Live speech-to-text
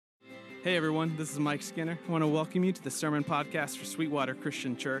Hey everyone, this is Mike Skinner. I want to welcome you to the Sermon Podcast for Sweetwater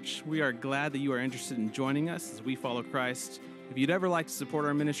Christian Church. We are glad that you are interested in joining us as we follow Christ. If you'd ever like to support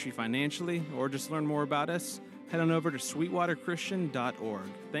our ministry financially or just learn more about us, head on over to sweetwaterchristian.org.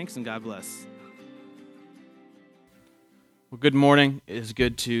 Thanks and God bless. Well, good morning. It is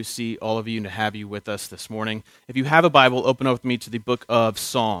good to see all of you and to have you with us this morning. If you have a Bible, open up with me to the book of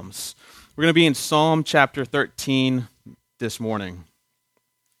Psalms. We're going to be in Psalm chapter 13 this morning.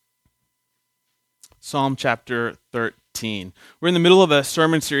 Psalm chapter 13. We're in the middle of a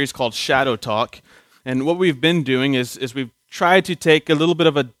sermon series called Shadow Talk, and what we've been doing is we've tried to take a little bit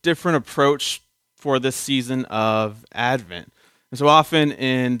of a different approach for this season of Advent. And so often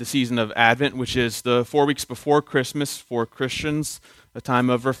in the season of Advent, which is the 4 weeks before Christmas for Christians, a time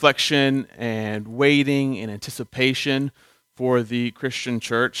of reflection and waiting and anticipation for the Christian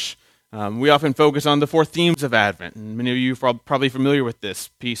church, we often focus on the 4 themes of Advent, and many of you are probably familiar with this: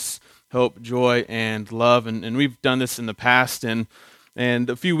 peace, hope, joy, and love. And we've done this in the past. And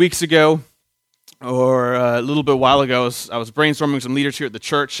a few weeks ago, or a little bit while ago, I was brainstorming with some leaders here at the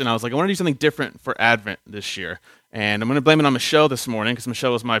church, and I was like, I want to do something different for Advent this year. And I'm going to blame it on Michelle this morning, because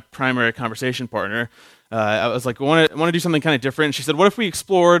Michelle was my primary conversation partner. I was like, I want to do something kind of different. And she said, what if we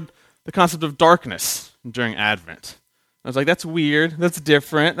explored the concept of darkness during Advent? I was like, that's weird. That's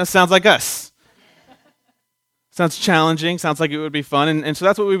different. That sounds like us. Sounds challenging. Sounds like it would be fun. And so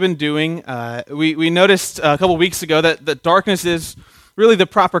that's what we've been doing. We noticed a couple weeks ago that darkness is really the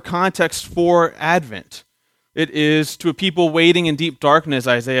proper context for Advent. It is to a people waiting in deep darkness,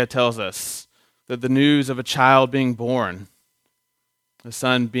 Isaiah tells us, that the news of a child being born, a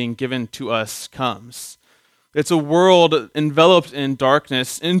son being given to us, comes. It's a world enveloped in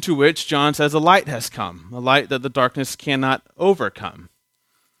darkness into which, John says, a light has come, a light that the darkness cannot overcome.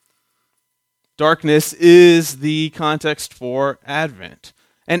 Darkness is the context for Advent.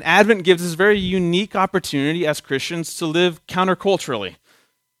 And Advent gives us a very unique opportunity as Christians to live counterculturally.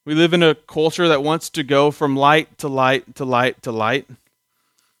 We live in a culture that wants to go from light to light to light to light,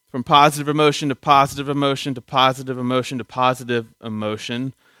 from positive emotion to positive emotion to positive emotion to positive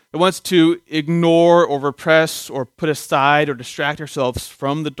emotion. It wants to ignore or repress or put aside or distract ourselves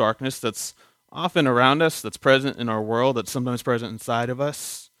from the darkness that's often around us, that's present in our world, that's sometimes present inside of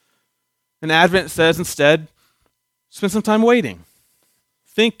us. And Advent says instead, spend some time waiting,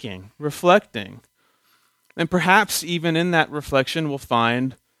 thinking, reflecting. And perhaps even in that reflection we'll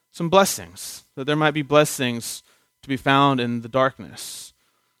find some blessings, that there might be blessings to be found in the darkness.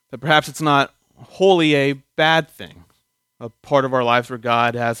 That perhaps it's not wholly a bad thing, a part of our lives where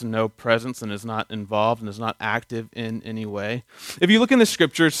God has no presence and is not involved and is not active in any way. If you look in the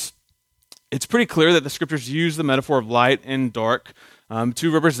scriptures, it's pretty clear that the scriptures use the metaphor of light and dark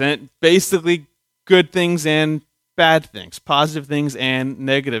to represent basically good things and bad things, positive things and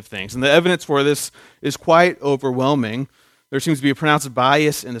negative things. And the evidence for this is quite overwhelming. There seems to be a pronounced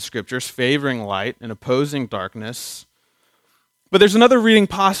bias in the scriptures favoring light and opposing darkness. But there's another reading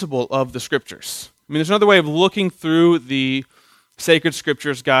possible of the scriptures. I mean, there's another way of looking through the sacred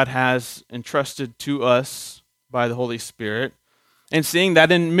scriptures God has entrusted to us by the Holy Spirit and seeing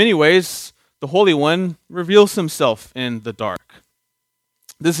that in many ways the Holy One reveals himself in the dark.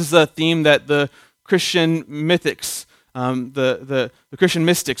 This is a theme that the Christian mystics, that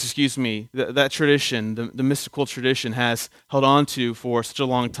tradition, the mystical tradition has held on to for such a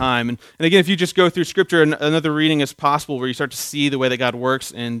long time. And again, if you just go through Scripture, another reading is possible where you start to see the way that God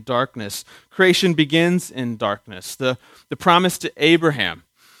works in darkness. Creation begins in darkness. The promise to Abraham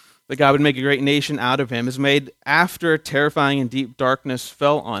that God would make a great nation out of him is made after terrifying and deep darkness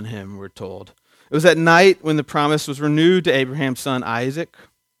fell on him, we're told. It was at night when the promise was renewed to Abraham's son Isaac.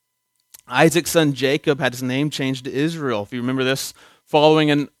 Isaac's son Jacob had his name changed to Israel, if you remember this,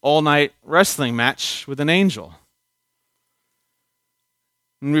 following an all-night wrestling match with an angel.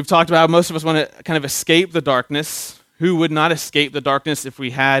 And we've talked about how most of us want to kind of escape the darkness. Who would not escape the darkness if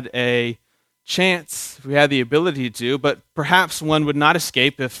we had a chance, if we had the ability to? But perhaps one would not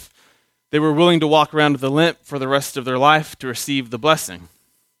escape if they were willing to walk around with a limp for the rest of their life to receive the blessing.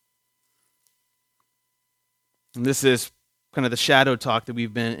 And this is kind of the shadow talk that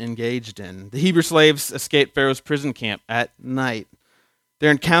we've been engaged in. The Hebrew slaves escaped Pharaoh's prison camp at night.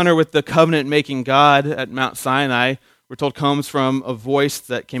 Their encounter with the covenant-making God at Mount Sinai, we're told, comes from a voice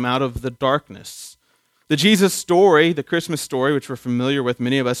that came out of the darkness. The Jesus story, the Christmas story, which we're familiar with,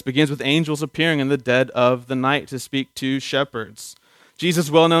 many of us, begins with angels appearing in the dead of the night to speak to shepherds.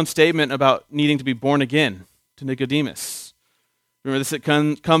 Jesus' well-known statement about needing to be born again to Nicodemus. Remember this, it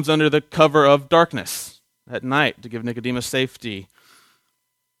comes under the cover of darkness at night to give Nicodemus safety.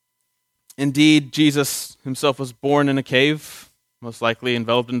 Indeed, Jesus himself was born in a cave most likely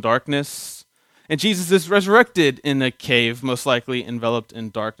enveloped in darkness. And Jesus is resurrected in a cave, most likely enveloped in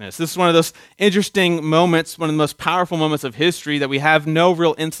darkness. This is one of those interesting moments, one of the most powerful moments of history that we have no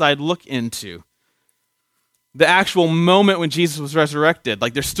real inside look into. The actual moment when Jesus was resurrected,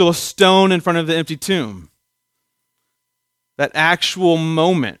 like there's still a stone in front of the empty tomb. That actual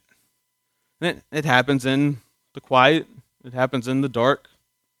moment. And it happens in the quiet, it happens in the dark.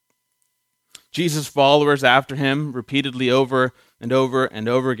 Jesus' followers after him, repeatedly over and over and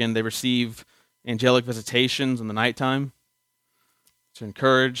over again, they receive angelic visitations in the nighttime to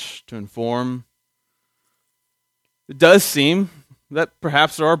encourage, to inform. It does seem that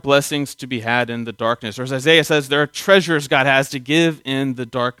perhaps there are blessings to be had in the darkness. Or as Isaiah says, there are treasures God has to give in the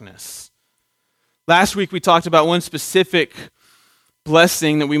darkness. Last week we talked about one specific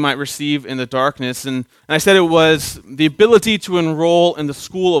blessing that we might receive in the darkness, and I said it was the ability to enroll in the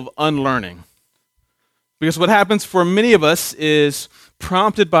school of unlearning. Because what happens for many of us is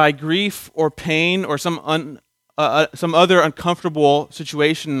prompted by grief or pain or some other uncomfortable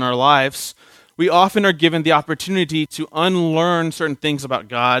situation in our lives, we often are given the opportunity to unlearn certain things about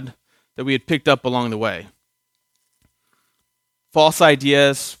God that we had picked up along the way. False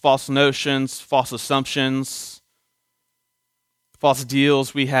ideas, false notions, false assumptions, false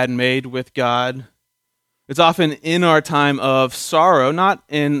deals we had made with God. It's often in our time of sorrow, not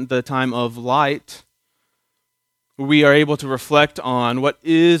in the time of light, we are able to reflect on what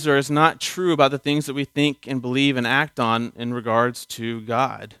is or is not true about the things that we think and believe and act on in regards to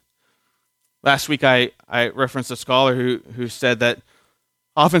God. Last week I referenced a scholar who said that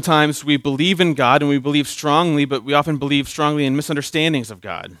oftentimes we believe in God and we believe strongly, but we often believe strongly in misunderstandings of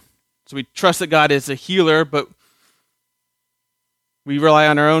God. So we trust that God is a healer, but we rely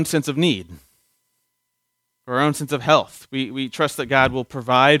on our own sense of need, our own sense of health. We trust that God will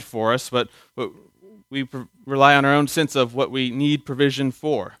provide for us, but we rely on our own sense of what we need provision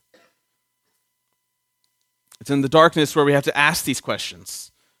for. It's in the darkness where we have to ask these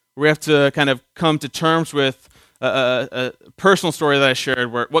questions. We have to kind of come to terms with a personal story that I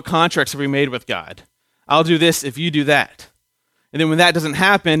shared where what contracts have we made with God? I'll do this if you do that. And then when that doesn't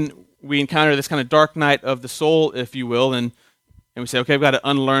happen, we encounter this kind of dark night of the soul, if you will, and we say, okay, I've got to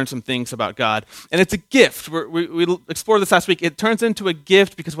unlearn some things about God. And it's a gift. We explored this last week. It turns into a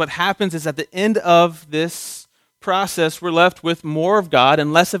gift because what happens is at the end of this process, we're left with more of God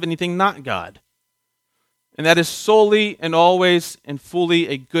and less of anything not God. And that is solely and always and fully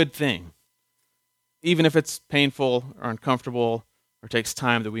a good thing, even if it's painful or uncomfortable or takes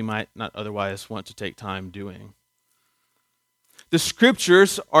time that we might not otherwise want to take time doing. The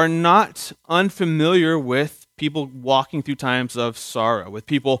scriptures are not unfamiliar with people walking through times of sorrow, with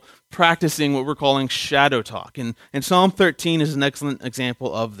people practicing what we're calling shadow talk. And Psalm 13 is an excellent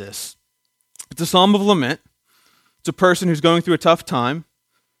example of this. It's a psalm of lament. It's a person who's going through a tough time.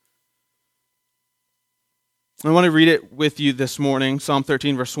 I want to read it with you this morning, Psalm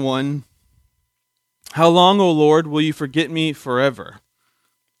 13, verse 1. How long, O Lord, will you forget me forever?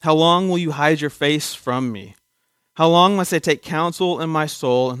 How long will you hide your face from me? How long must I take counsel in my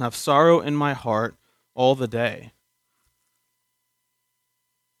soul and have sorrow in my heart all the day?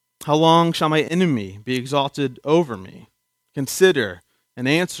 How long shall my enemy be exalted over me? Consider and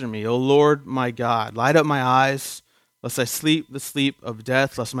answer me, O Lord my God. Light up my eyes, lest I sleep the sleep of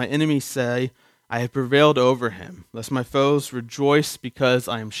death, lest my enemy say, I have prevailed over him, lest my foes rejoice because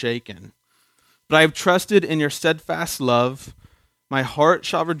I am shaken. But I have trusted in your steadfast love. My heart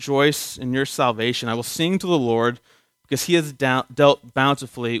shall rejoice in your salvation. I will sing to the Lord because he has dealt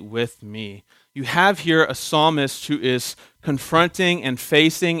bountifully with me. You have here a psalmist who is confronting and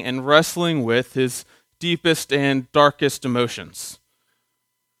facing and wrestling with his deepest and darkest emotions.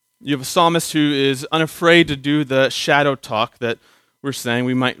 You have a psalmist who is unafraid to do the shadow talk that we're saying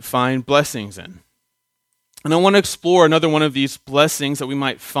we might find blessings in. And I want to explore another one of these blessings that we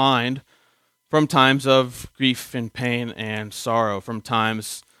might find from times of grief and pain and sorrow, from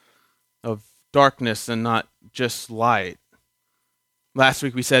times of darkness and not just light. Last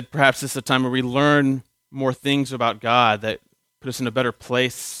week we said perhaps this is a time where we learn more things about God that put us in a better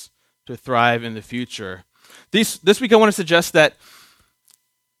place to thrive in the future. This week I want to suggest that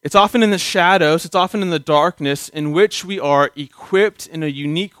it's often in the shadows, it's often in the darkness in which we are equipped in a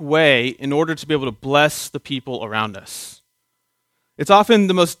unique way in order to be able to bless the people around us. It's often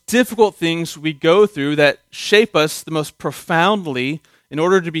the most difficult things we go through that shape us the most profoundly in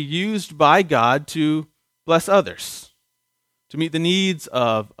order to be used by God to bless others, to meet the needs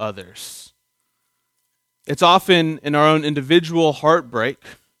of others. It's often in our own individual heartbreak,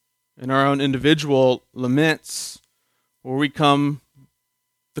 in our own individual laments, where we come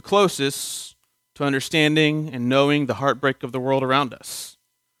the closest to understanding and knowing the heartbreak of the world around us.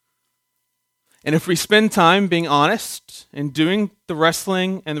 And if we spend time being honest and doing the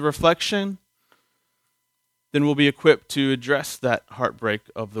wrestling and the reflection, then we'll be equipped to address that heartbreak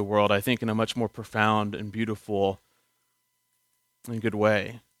of the world, I think, in a much more profound and beautiful and good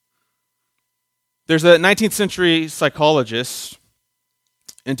way. There's a 19th century psychologist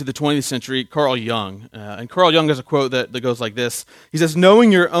into the 20th century, Carl Jung. And Carl Jung has a quote that goes like this. He says,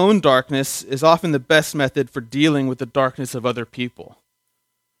 "Knowing your own darkness is often the best method for dealing with the darkness of other people."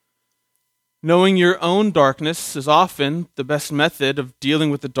 Knowing your own darkness is often the best method of dealing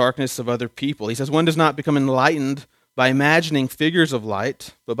with the darkness of other people. He says, one does not become enlightened by imagining figures of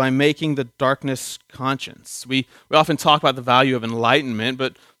light, but by making the darkness conscious. We often talk about the value of enlightenment,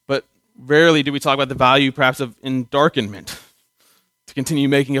 but rarely do we talk about the value perhaps of endarkenment, to continue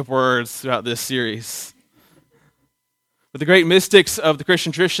making up words throughout this series. But the great mystics of the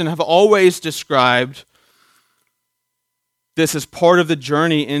Christian tradition have always described this as part of the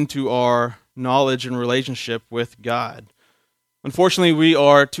journey into our knowledge and relationship with God. Unfortunately, we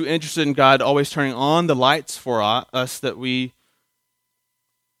are too interested in God always turning on the lights for us that we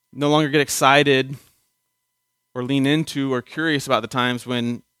no longer get excited or lean into or curious about the times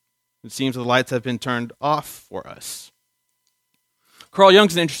when it seems the lights have been turned off for us. Carl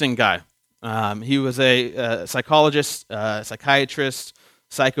Jung's an interesting guy. He was a psychologist, psychiatrist,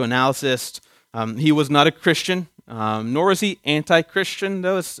 psychoanalyst. He was not a Christian. Nor was he anti-Christian,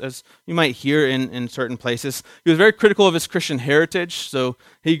 though, as you might hear in certain places. He was very critical of his Christian heritage, so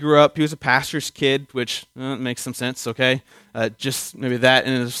he was a pastor's kid, which makes some sense, okay? Just maybe that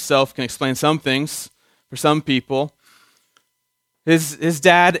in itself can explain some things for some people. His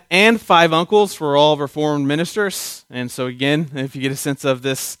dad and 5 uncles were all Reformed ministers, and so again, if you get a sense of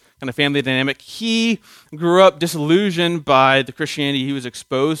this kind of family dynamic, he grew up disillusioned by the Christianity he was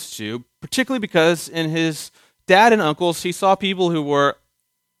exposed to, particularly because in his dad and uncles, he saw people who were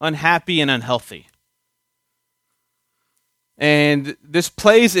unhappy and unhealthy. And this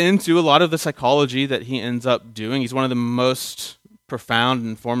plays into a lot of the psychology that he ends up doing. He's one of the most profound and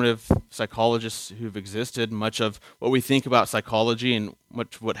informative psychologists who've existed. Much of what we think about psychology and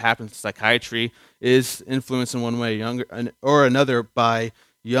much of what happens in psychiatry is influenced in one way or another by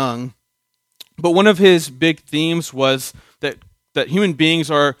Jung. But one of his big themes was that human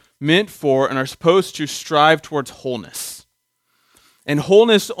beings are meant for and are supposed to strive towards wholeness. And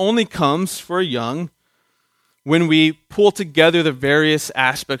wholeness only comes for Jung when we pull together the various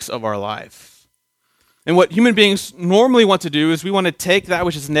aspects of our life. And what human beings normally want to do is we want to take that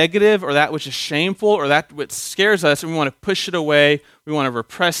which is negative or that which is shameful or that which scares us and we want to push it away, we want to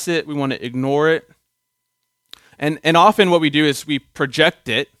repress it, we want to ignore it. And often what we do is we project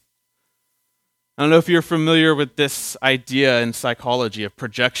it. I don't know if you're familiar with this idea in psychology of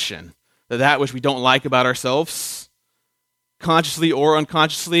projection, that which we don't like about ourselves, consciously or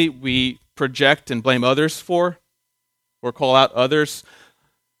unconsciously, we project and blame others for, or call out others.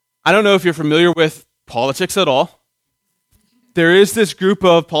 I don't know if you're familiar with politics at all. There is this group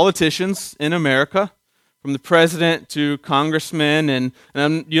of politicians in America, from the president to congressmen, and you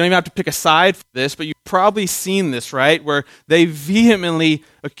don't even have to pick a side for this, but you've probably seen this, right? Where they vehemently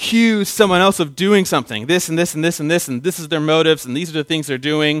accuse someone else of doing something, this and this and this and this, and this is their motives, and these are the things they're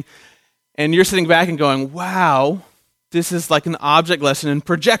doing. And you're sitting back and going, wow, this is like an object lesson in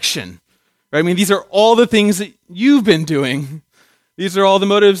projection. Right? I mean, these are all the things that you've been doing. These are all the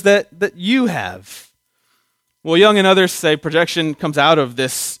motives that you have. Well, Jung and others say projection comes out of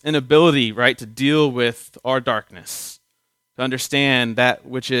this inability, right, to deal with our darkness, to understand that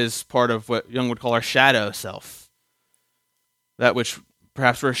which is part of what Jung would call our shadow self, that which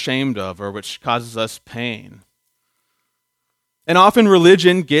perhaps we're ashamed of or which causes us pain. And often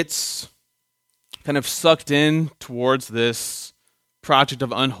religion gets kind of sucked in towards this project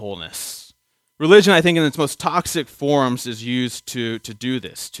of unwholeness. Religion, I think, in its most toxic forms is used to do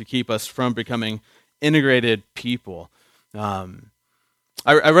this, to keep us from becoming integrated people. I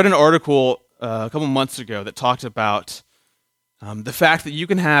read an article a couple months ago that talked about the fact that you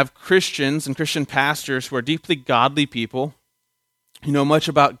can have Christians and Christian pastors who are deeply godly people, who know much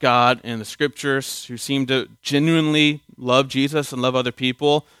about God and the scriptures, who seem to genuinely love Jesus and love other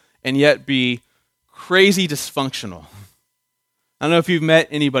people, and yet be crazy dysfunctional. I don't know if you've met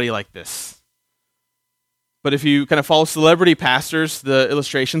anybody like this, but if you kind of follow celebrity pastors, the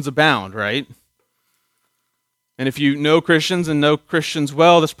illustrations abound, right? And if you know Christians and know Christians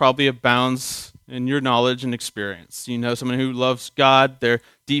well, this probably abounds in your knowledge and experience. You know someone who loves God, they're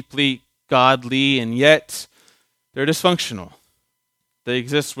deeply godly, and yet they're dysfunctional. They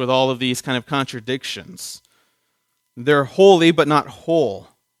exist with all of these kind of contradictions. They're holy but not whole.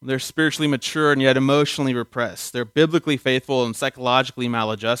 They're spiritually mature and yet emotionally repressed. They're biblically faithful and psychologically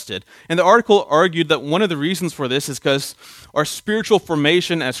maladjusted. And the article argued that one of the reasons for this is because our spiritual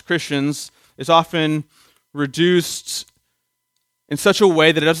formation as Christians is often reduced in such a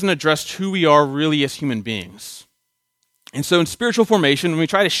way that it doesn't address who we are really as human beings. And so in spiritual formation, when we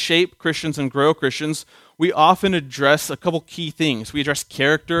try to shape Christians and grow Christians, we often address a couple key things. We address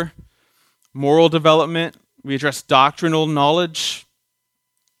character, moral development, we address doctrinal knowledge,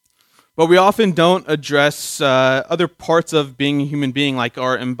 but we often don't address other parts of being a human being, like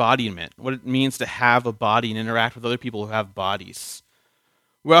our embodiment, what it means to have a body and interact with other people who have bodies.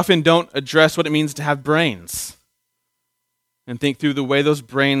 We often don't address what it means to have brains and think through the way those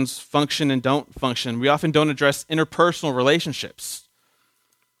brains function and don't function. We often don't address interpersonal relationships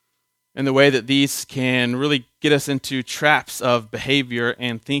and the way that these can really get us into traps of behavior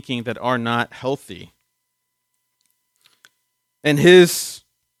and thinking that are not healthy. And his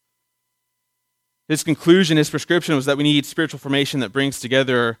conclusion, his prescription was that we need spiritual formation that brings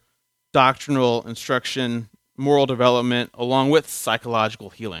together doctrinal instruction, moral development, along with psychological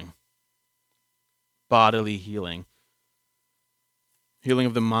healing, bodily healing, healing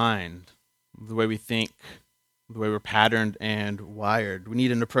of the mind, the way we think, the way we're patterned and wired. We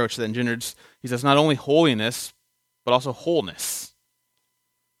need an approach that engenders, he says, not only holiness, but also wholeness.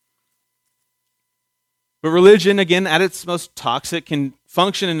 But religion, again, at its most toxic, can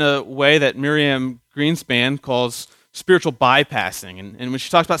function in a way that Miriam Greenspan calls spiritual bypassing. And when she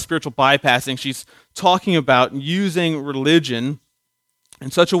talks about spiritual bypassing, she's talking about using religion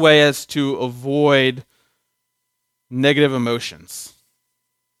in such a way as to avoid negative emotions.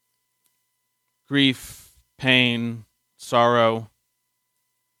 Grief, pain, sorrow.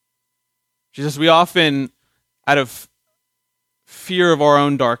 She says we often, out of fear of our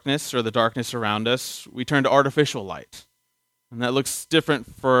own darkness or the darkness around us, we turn to artificial light. And that looks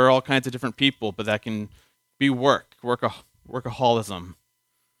different for all kinds of different people, but that can be workaholism.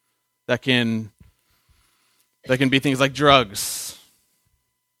 That can be things like drugs,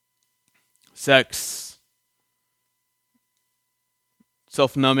 sex,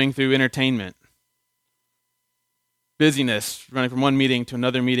 self-numbing through entertainment, busyness, running from one meeting to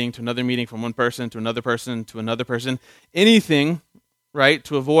another meeting to another meeting, from one person to another person to another person. Anything, right,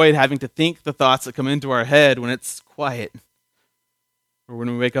 to avoid having to think the thoughts that come into our head when it's quiet or when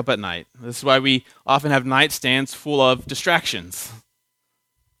we wake up at night. This is why we often have nightstands full of distractions.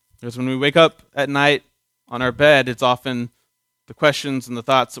 Because when we wake up at night on our bed, it's often the questions and the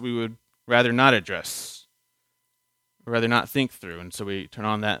thoughts that we would rather not address, or rather not think through. And so we turn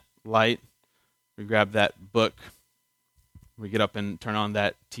on that light, we grab that book, we get up and turn on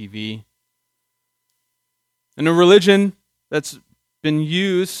that TV. And a religion that's been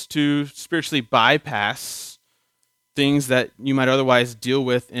used to spiritually bypass things that you might otherwise deal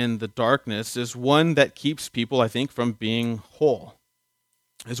with in the darkness is one that keeps people, I think, from being whole.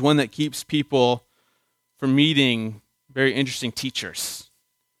 Is one that keeps people from meeting very interesting teachers.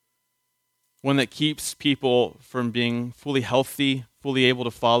 One that keeps people from being fully healthy, fully able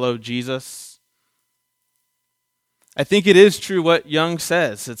to follow Jesus. I think it is true what Young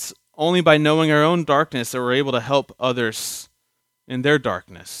says. It's only by knowing our own darkness that we're able to help others in their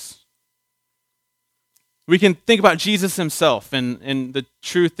darkness. We can think about Jesus himself and the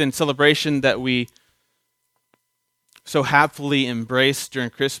truth and celebration that we so happily embrace during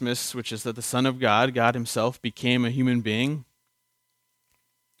Christmas, which is that the Son of God, God himself, became a human being,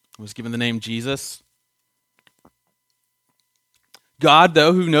 was given the name Jesus. God,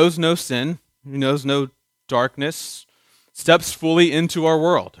 though, who knows no sin, who knows no darkness, steps fully into our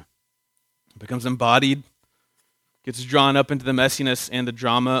world, becomes embodied, gets drawn up into the messiness and the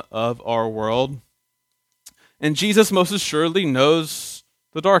drama of our world. And Jesus most assuredly knows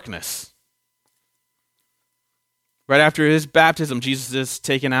the darkness. Right after his baptism, Jesus is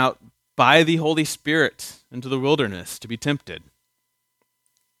taken out by the Holy Spirit into the wilderness to be tempted,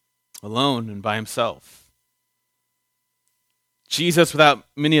 alone and by himself. Jesus, without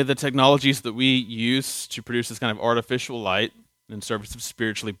many of the technologies that we use to produce this kind of artificial light in service of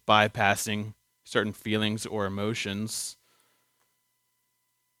spiritually bypassing certain feelings or emotions,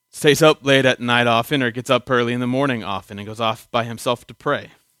 stays up late at night often, or gets up early in the morning often, and goes off by himself to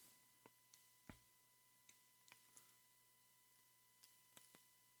pray.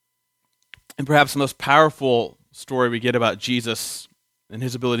 And perhaps the most powerful story we get about Jesus and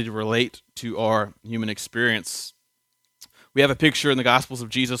his ability to relate to our human experience, we have a picture in the Gospels of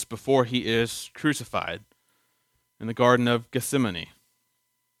Jesus before he is crucified in the Garden of Gethsemane.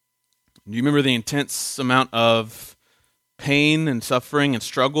 Do you remember the intense amount of pain and suffering and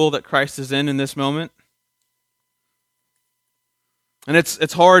struggle that Christ is in this moment? And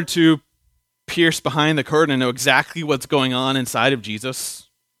it's hard to pierce behind the curtain and know exactly what's going on inside of Jesus.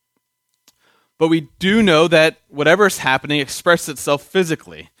 But we do know that whatever is happening expresses itself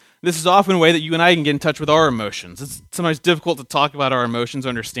physically. This is often a way that you and I can get in touch with our emotions. It's sometimes difficult to talk about our emotions,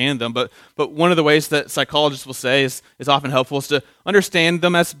 understand them, but one of the ways that psychologists will say is often helpful is to understand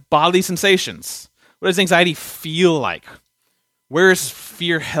them as bodily sensations. What does anxiety feel like? Where is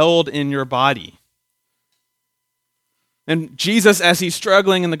fear held in your body? And Jesus, as he's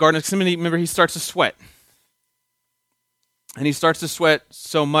struggling in the Garden of Gethsemane, remember, he starts to sweat. And he starts to sweat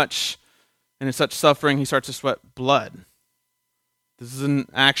so much, and in such suffering, he starts to sweat blood. This is an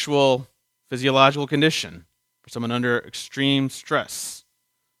actual physiological condition for someone under extreme stress.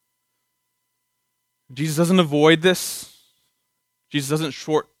 Jesus doesn't avoid this. Jesus doesn't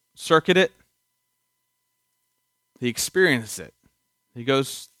short-circuit it. He experiences it. He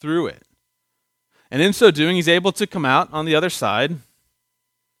goes through it. And in so doing, he's able to come out on the other side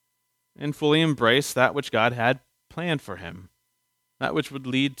and fully embrace that which God had planned for him, that which would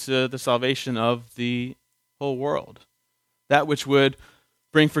lead to the salvation of the whole world, that which would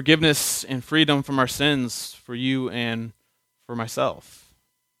bring forgiveness and freedom from our sins for you and for myself.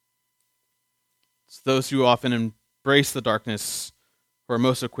 It's those who often embrace the darkness who are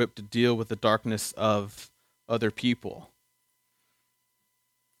most equipped to deal with the darkness of other people.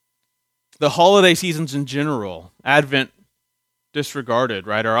 The holiday seasons in general, Advent disregarded,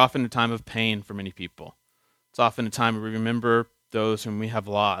 right, are often a time of pain for many people. It's often a time where we remember those whom we have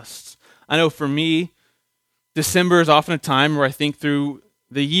lost. I know for me, December is often a time where I think through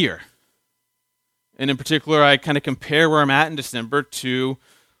the year. And in particular, I kind of compare where I'm at in December to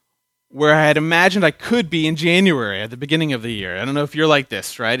where I had imagined I could be in January at the beginning of the year. I don't know if you're like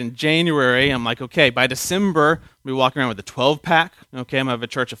this, right? In January, I'm like, okay, by December, we'll be walking around with a 12-pack. Okay, I'm going to have a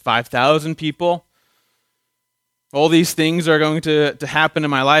church of 5,000 people. All these things are going to happen in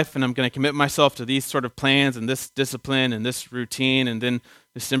my life, and I'm going to commit myself to these sort of plans and this discipline and this routine. And then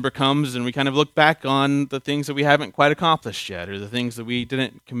December comes, and we kind of look back on the things that we haven't quite accomplished yet, or the things that we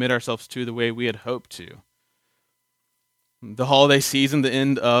didn't commit ourselves to the way we had hoped to. The holiday season, the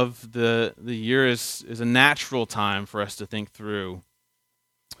end of the year, is a natural time for us to think through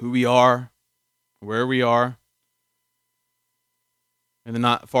who we are, where we are, and then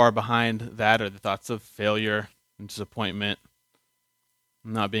not far behind that are the thoughts of failure and disappointment,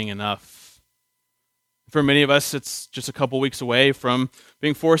 not being enough. For many of us, it's just a couple weeks away from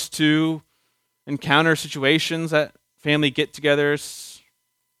being forced to encounter situations at family get-togethers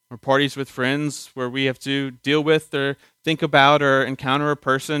or parties with friends where we have to deal with or think about or encounter a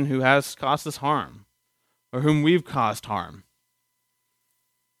person who has caused us harm or whom we've caused harm.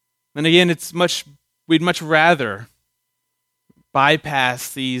 And again, we'd much rather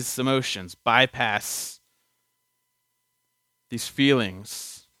bypass these emotions, bypass these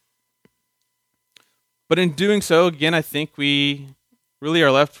feelings. But in doing so, again, I think we really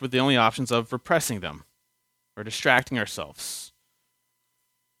are left with the only options of repressing them or distracting ourselves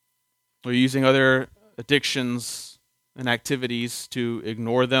or using other addictions and activities to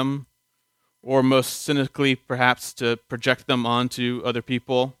ignore them, or most cynically, perhaps, to project them onto other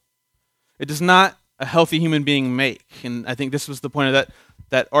people. It does not a healthy human being make. And I think this was the point of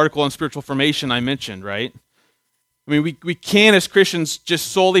that article on spiritual formation I mentioned, right? I mean, we can, as Christians,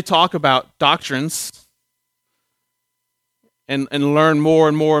 just solely talk about doctrines and learn more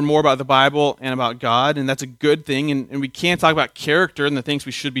and more and more about the Bible and about God, and that's a good thing. And we can talk about character and the things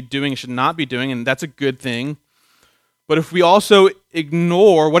we should be doing and should not be doing, and that's a good thing. But if we also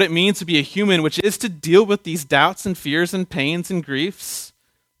ignore what it means to be a human, which is to deal with these doubts and fears and pains and griefs,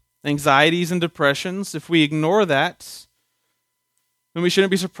 anxieties and depressions, if we ignore that, then we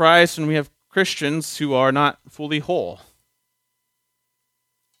shouldn't be surprised when we have Christians who are not fully whole,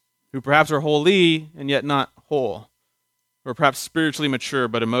 who perhaps are holy and yet not whole, or perhaps spiritually mature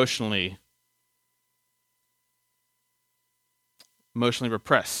but emotionally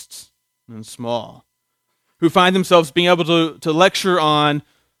repressed and small, who find themselves being able to lecture on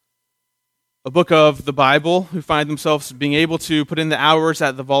a book of the Bible, who find themselves being able to put in the hours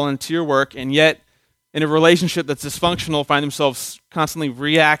at the volunteer work, and yet in a relationship that's dysfunctional, find themselves constantly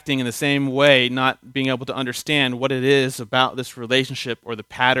reacting in the same way, not being able to understand what it is about this relationship or the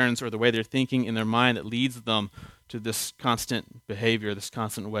patterns or the way they're thinking in their mind that leads them to this constant behavior, this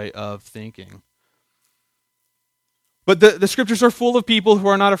constant way of thinking. But the scriptures are full of people who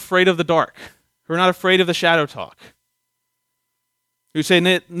are not afraid of the dark, who are not afraid of the shadow talk, who say,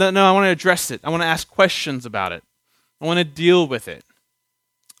 no, I want to address it. I want to ask questions about it. I want to deal with it.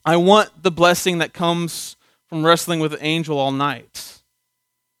 I want the blessing that comes from wrestling with an angel all night,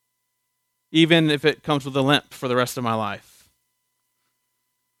 even if it comes with a limp for the rest of my life.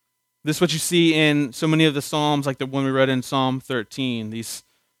 This is what you see in so many of the Psalms, like the one we read in Psalm 13, these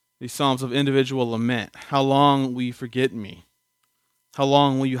Psalms of individual lament. How long will you forget me? How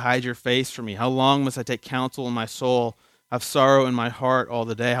long will you hide your face from me? How long must I take counsel in my soul, have sorrow in my heart all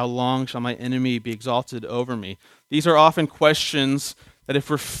the day? How long shall my enemy be exalted over me? These are often questions that if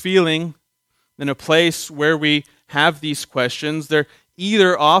we're feeling in a place where we have these questions, they're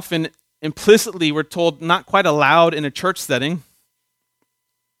either often implicitly, we're told, not quite allowed in a church setting,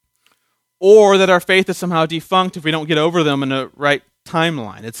 or that our faith is somehow defunct if we don't get over them in a right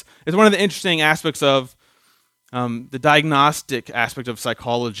timeline. It's one of the interesting aspects of the diagnostic aspect of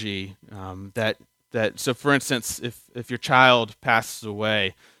psychology. So, for instance, if your child passes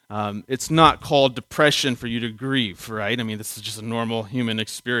away, it's not called depression for you to grieve, right? I mean, this is just a normal human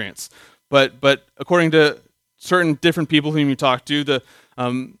experience. But according to certain different people whom you talk to,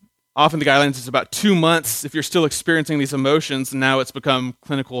 often the guidelines is about 2 months if you're still experiencing these emotions, and now it's become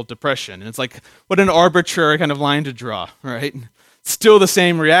clinical depression. And it's like, what an arbitrary kind of line to draw, right? Still the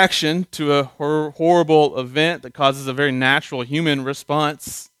same reaction to a horrible event that causes a very natural human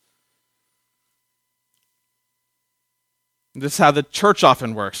response. This is how the church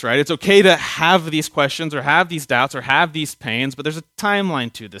often works, right? It's okay to have these questions or have these doubts or have these pains, but there's a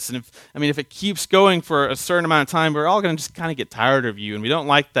timeline to this. And if it keeps going for a certain amount of time, we're all going to just kind of get tired of you, and we don't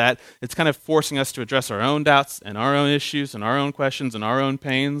like that. It's kind of forcing us to address our own doubts and our own issues and our own questions and our own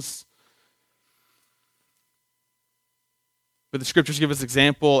pains. But the scriptures give us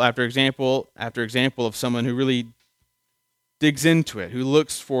example after example after example of someone who really digs into it, who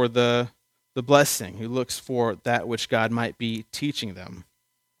looks for the blessing, who looks for that which God might be teaching them.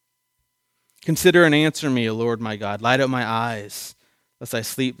 Consider and answer me, O Lord my God. Light up my eyes, lest I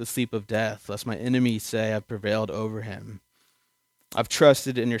sleep the sleep of death, lest my enemies say I've prevailed over him. I've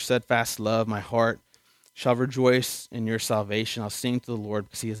trusted in your steadfast love. My heart shall rejoice in your salvation. I'll sing to the Lord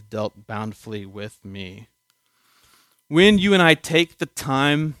because he has dealt bountifully with me. When you and I take the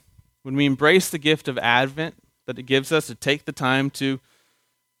time, when we embrace the gift of Advent that it gives us, to take the time to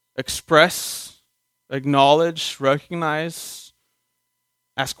express, acknowledge, recognize,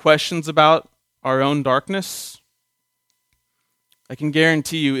 ask questions about our own darkness, I can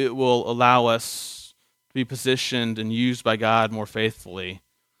guarantee you it will allow us to be positioned and used by God more faithfully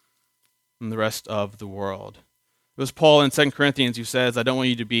than the rest of the world. It was Paul in 2 Corinthians who says, I don't want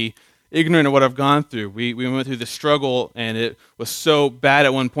you to be ignorant of what I've gone through. We went through the struggle, and it was so bad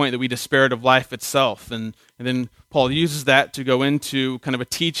at one point that we despaired of life itself. And then Paul uses that to go into kind of a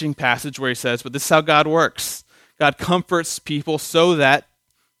teaching passage where he says, but this is how God works. God comforts people so that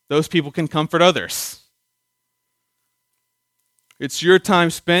those people can comfort others. It's your time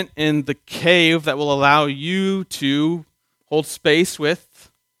spent in the cave that will allow you to hold space with,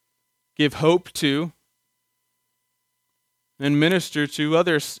 give hope to, and minister to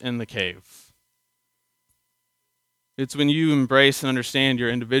others in the cave. It's when you embrace and understand your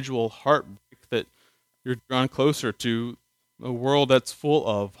individual heartbreak that you're drawn closer to a world that's full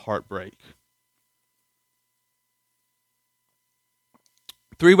of heartbreak.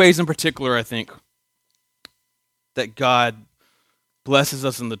 3 ways in particular, I think, that God blesses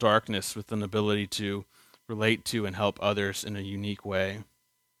us in the darkness with an ability to relate to and help others in a unique way.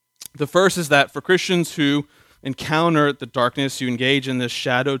 The first is that for Christians who encounter the darkness, who engage in this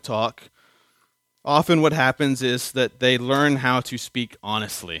shadow talk, often what happens is that they learn how to speak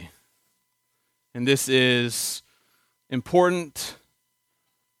honestly. And this is important.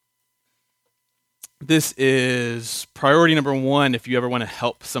 This is priority number 1 if you ever want to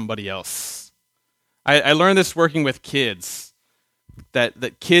help somebody else. I learned this working with kids,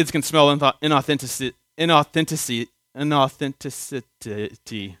 that kids can smell inauthenticity. I'm not going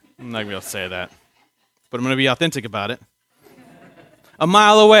to be able to say that, but I'm going to be authentic about it. A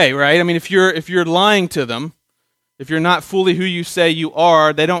mile away, right? I mean, if you're lying to them, if you're not fully who you say you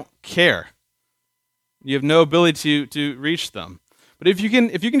are, they don't care. You have no ability to reach them. But if you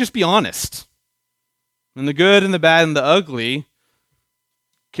can just be honest, and the good and the bad and the ugly,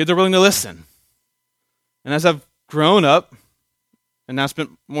 kids are willing to listen. And as I've grown up and now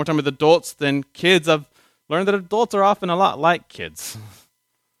spent more time with adults than kids, I've learned that adults are often a lot like kids.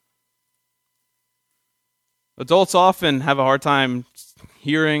 Adults often have a hard time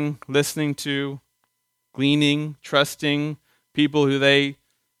hearing, listening to, gleaning, trusting people who they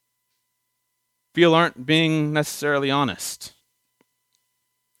feel aren't being necessarily honest.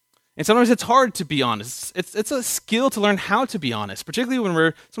 And sometimes it's hard to be honest. It's a skill to learn how to be honest, particularly when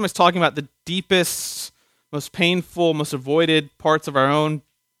we're sometimes talking about the deepest, most painful, most avoided parts of our own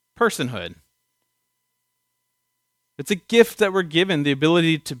personhood. It's a gift that we're given, the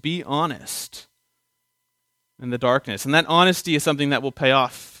ability to be honest in the darkness. And that honesty is something that will pay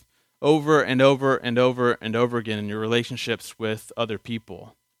off over and over and over and over again in your relationships with other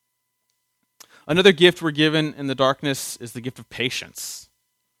people. Another gift we're given in the darkness is the gift of patience.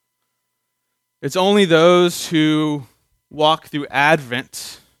 It's only those who walk through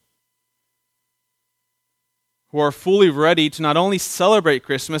Advent who are fully ready to not only celebrate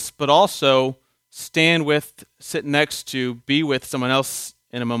Christmas, but also stand with, sit next to, be with someone else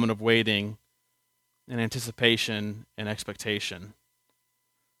in a moment of waiting and anticipation and expectation.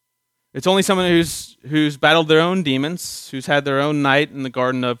 It's only someone who's battled their own demons, who's had their own night in the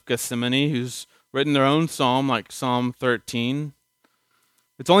Garden of Gethsemane, who's written their own psalm like Psalm 13.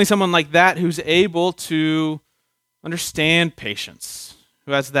 It's only someone like that who's able to understand patience,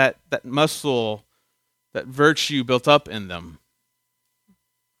 who has that muscle, that virtue built up in them,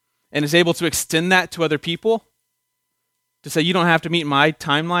 and is able to extend that to other people, to say, you don't have to meet my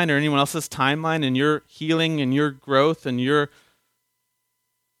timeline or anyone else's timeline in your healing and your growth and your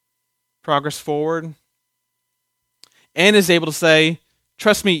progress forward, and is able to say,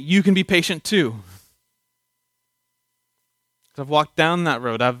 trust me, you can be patient too. I've walked down that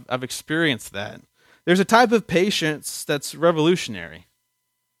road. I've experienced that. There's a type of patience that's revolutionary.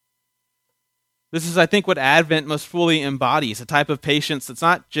 This is, I think, what Advent most fully embodies, a type of patience that's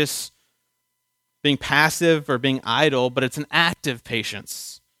not just being passive or being idle, but it's an active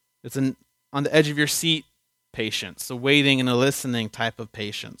patience. It's an on the edge of your seat patience, a waiting and a listening type of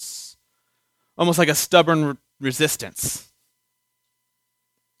patience. Almost like a stubborn resistance.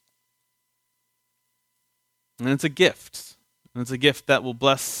 And it's a gift. And it's a gift that will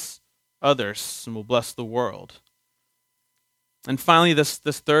bless others and will bless the world. And finally, this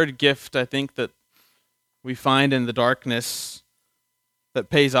third gift, I think, that we find in the darkness that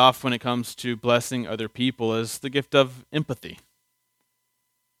pays off when it comes to blessing other people is the gift of empathy.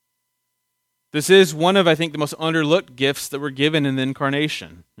 This is one of, I think, the most underlooked gifts that were given in the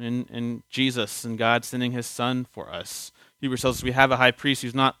incarnation, in Jesus and God sending his Son for us. Hebrews tells us we have a high priest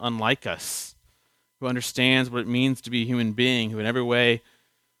who's not unlike us, who understands what it means to be a human being, who in every way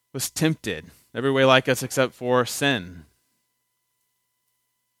was tempted, every way like us except for sin.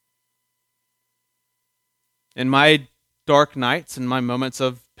 In my dark nights and my moments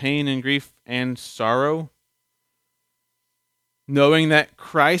of pain and grief and sorrow, knowing that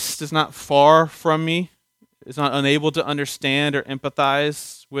Christ is not far from me, is not unable to understand or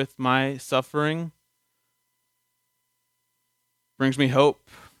empathize with my suffering, brings me hope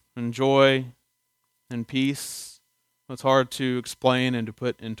and joy and peace. It's hard to explain and to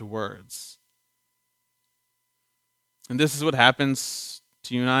put into words. And this is what happens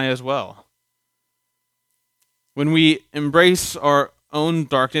to you and I as well. When we embrace our own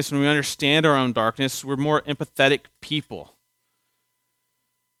darkness, when we understand our own darkness, we're more empathetic people.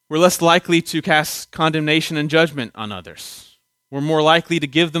 We're less likely to cast condemnation and judgment on others. We're more likely to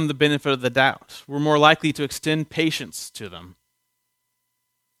give them the benefit of the doubt. We're more likely to extend patience to them.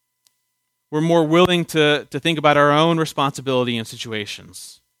 We're more willing to think about our own responsibility in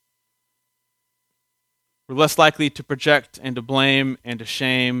situations. We're less likely to project and to blame and to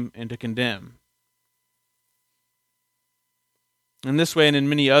shame and to condemn. In this way and in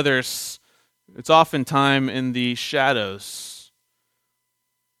many others, it's oftentimes in the shadows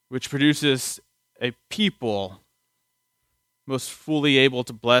which produces a people most fully able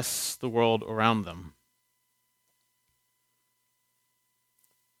to bless the world around them.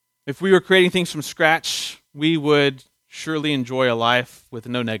 If we were creating things from scratch, we would surely enjoy a life with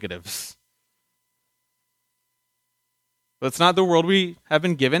no negatives. But it's not the world we have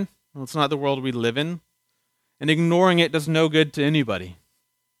been given. It's not the world we live in. And ignoring it does no good to anybody.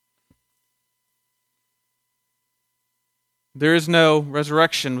 There is no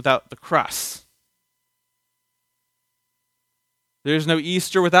resurrection without the cross. There is no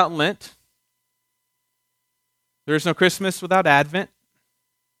Easter without Lent. There is no Christmas without Advent.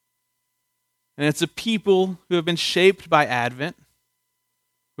 And it's a people who have been shaped by Advent,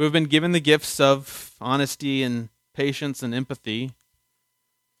 who have been given the gifts of honesty and patience and empathy,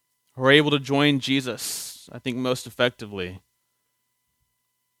 who are able to join Jesus, I think, most effectively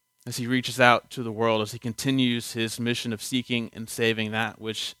as he reaches out to the world, as he continues his mission of seeking and saving that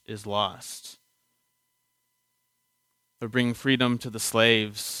which is lost, of bringing freedom to the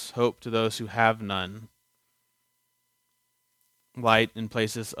slaves, hope to those who have none, light in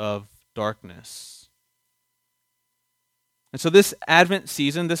places of darkness. And so this Advent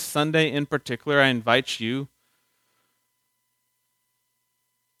season, this Sunday in particular, I invite you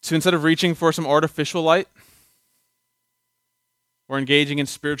to, instead of reaching for some artificial light or engaging in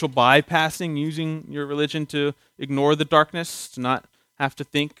spiritual bypassing, using your religion to ignore the darkness, to not have to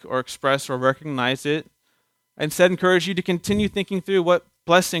think or express or recognize it, I instead encourage you to continue thinking through what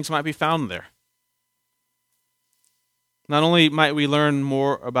blessings might be found there. Not only might we learn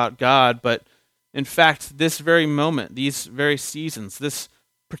more about God, but in fact, this very moment, these very seasons, this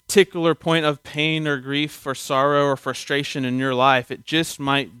particular point of pain or grief or sorrow or frustration in your life, it just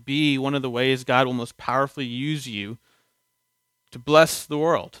might be one of the ways God will most powerfully use you to bless the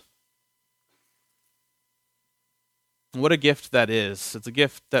world. And what a gift that is. It's a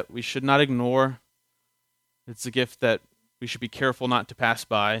gift that we should not ignore. It's a gift that we should be careful not to pass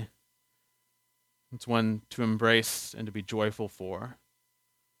by. It's one to embrace and to be joyful for.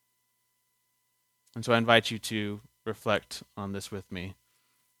 And so I invite you to reflect on this with me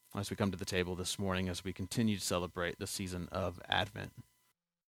as we come to the table this morning, as we continue to celebrate the season of Advent.